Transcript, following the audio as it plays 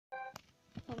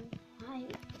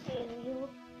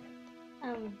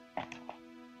Um,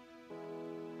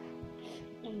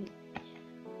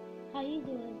 how you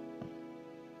doing?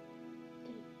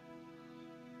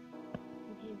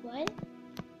 Okay, what?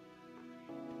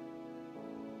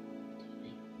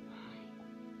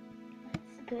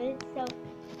 That's good. So,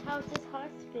 how's this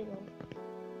hospital?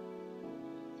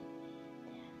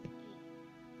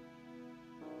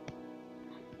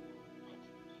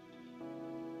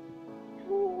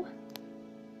 Oh,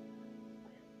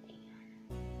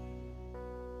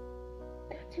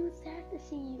 they're too sad to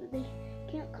see you. They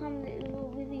can't come. It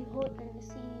will really hurt them to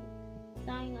see you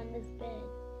lying on this bed.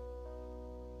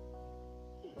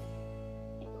 It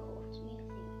hurts me to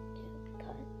see you too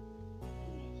because I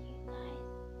miss you guys.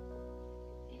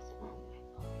 It's all my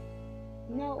fault.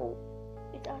 No,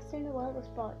 it's our Cinderella's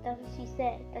fault. That's what she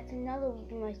said. That's another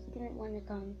reason why she didn't want to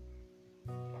come.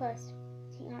 Plus,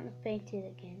 Tiana fainted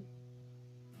again.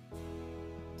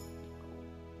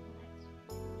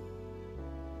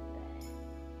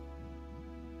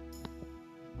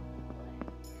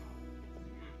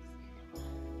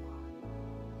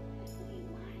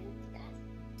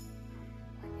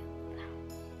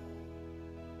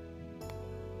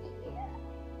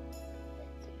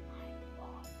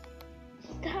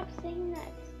 Stop saying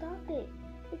that. Stop it.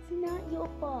 It's not your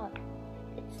fault.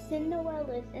 It's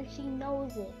Cinderella's and she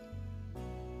knows it.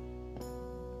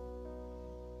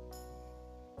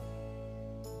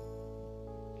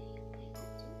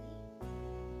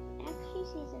 Actually,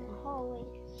 she's in the hallway.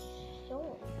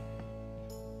 Sure.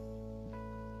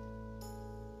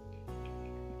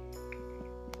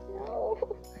 No.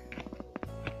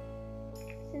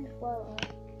 Cinderella,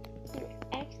 you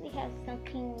actually have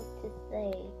something to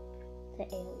say to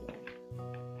Ariel.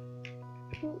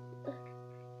 Who,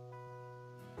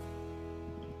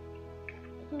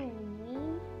 me?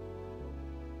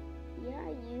 Yeah,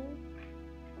 you.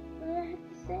 What do I have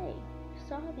to say?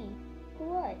 Sorry. For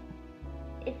what?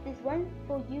 If this wasn't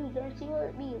for you, then she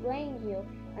wouldn't be laying here.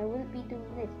 I wouldn't be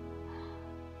doing this.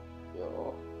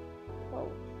 Yo.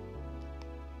 Oh.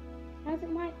 How's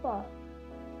it my fault?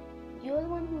 You're the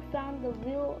one who found the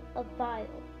real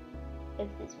vial. If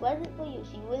this wasn't for you,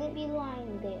 she wouldn't be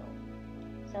lying there.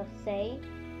 So say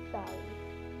sorry.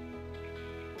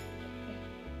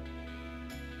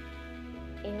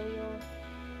 Ariel,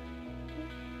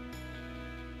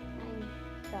 I'm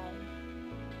sorry.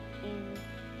 And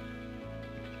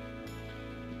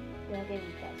you're giving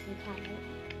me some time.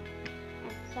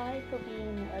 I'm sorry for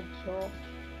being a jerk.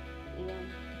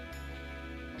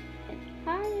 And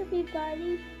hi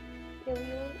everybody.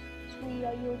 Ariel, sweetie,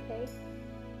 are you okay?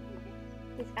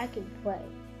 Yes, I can pray.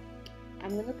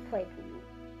 I'm gonna pray for you.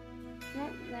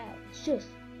 Not loud. Shush.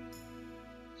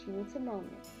 She needs a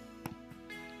moment.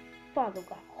 Father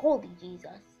God, Holy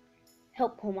Jesus,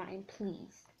 help her mind,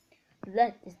 please.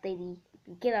 Let this lady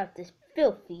get out of this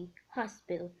filthy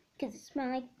hospital, because it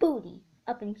smells like booty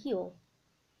up in here.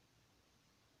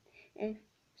 And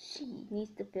she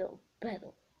needs to feel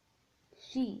better.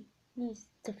 She needs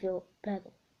to feel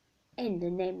better. In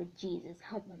the name of Jesus,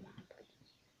 help my mind,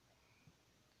 please.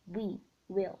 We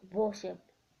will worship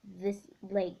this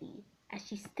lady as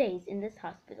she stays in this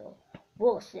hospital.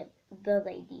 Worship the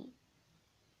lady.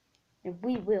 And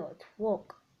we will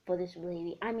twerk for this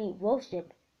lady. I mean,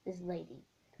 worship this lady.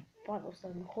 Father,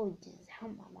 Son, and Holy Jesus,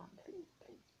 help my mom, please,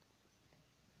 please.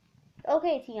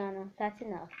 Okay, Tiana, that's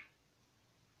enough.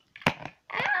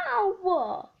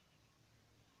 Ow!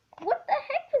 What the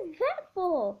heck was that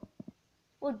for?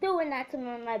 We're doing that to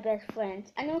one of my best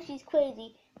friends. I know she's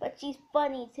crazy, but she's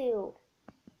funny too.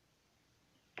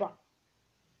 But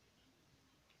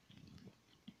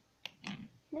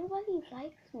nobody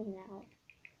likes me now.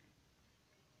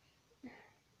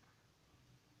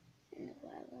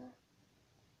 Cinderella.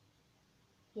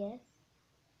 Yes?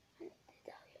 I need to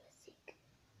tell you a secret.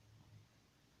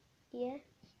 Yes?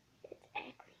 It's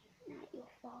actually not your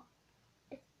fault.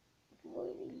 It's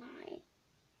really mine.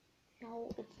 No,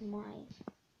 it's mine.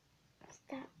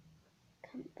 Stop.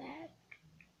 Come back.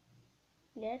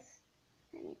 Yes?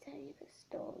 Let me tell you the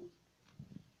story.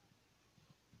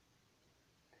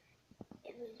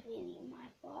 It was really my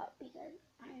fault because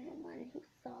I'm the one who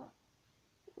saw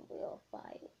the real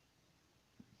fire.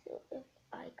 So if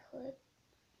I could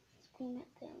scream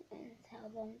at them and tell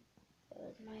them it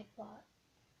was my fault,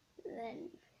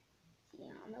 then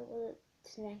Tiana would have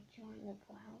snapped you on the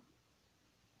ground.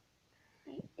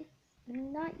 It's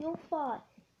not your fault.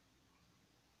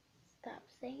 Stop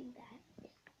saying that.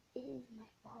 It is my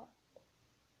fault.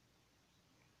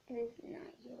 It is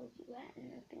not yours. You had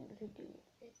nothing to do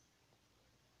with this.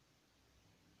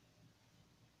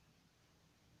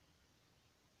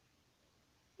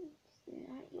 It's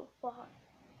not your fault.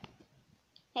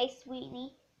 Hey,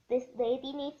 sweetie, this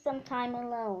lady needs some time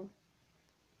alone.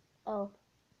 Oh,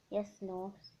 yes,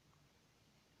 Norse.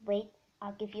 Wait,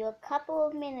 I'll give you a couple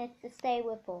of minutes to stay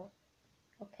with her.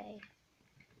 Okay.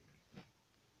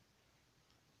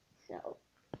 So,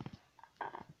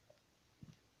 uh,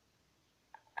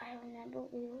 I remember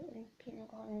we were in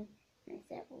kindergarten and I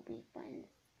said we'll be friends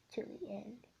to the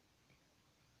end.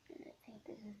 And I think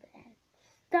this is the end.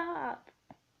 Stop!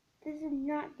 This is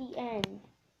not the end.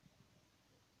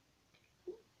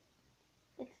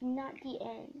 It's not the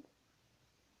end.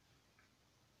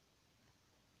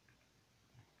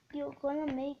 You're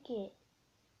gonna make it.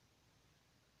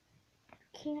 You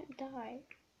can't die.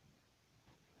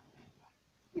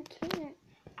 You can't.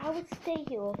 I would stay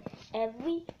here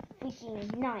every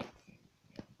freaking night.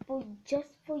 Just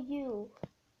for you.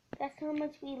 That's how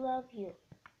much we love you.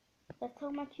 That's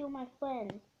how much you're my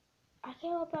friend. I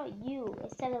care about you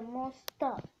instead of more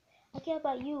stuff. I care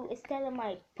about you instead of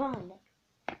my fun.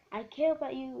 I care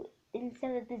about you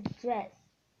instead of this dress.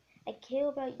 I care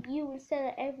about you instead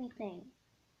of everything.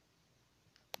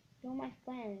 You're my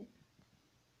friend.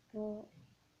 You'll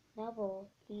never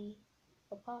be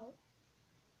apart.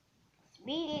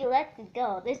 Speedy, let's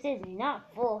go. This is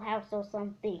not Full House or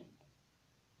something.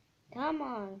 Come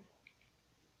on.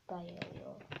 Bye, Ariel.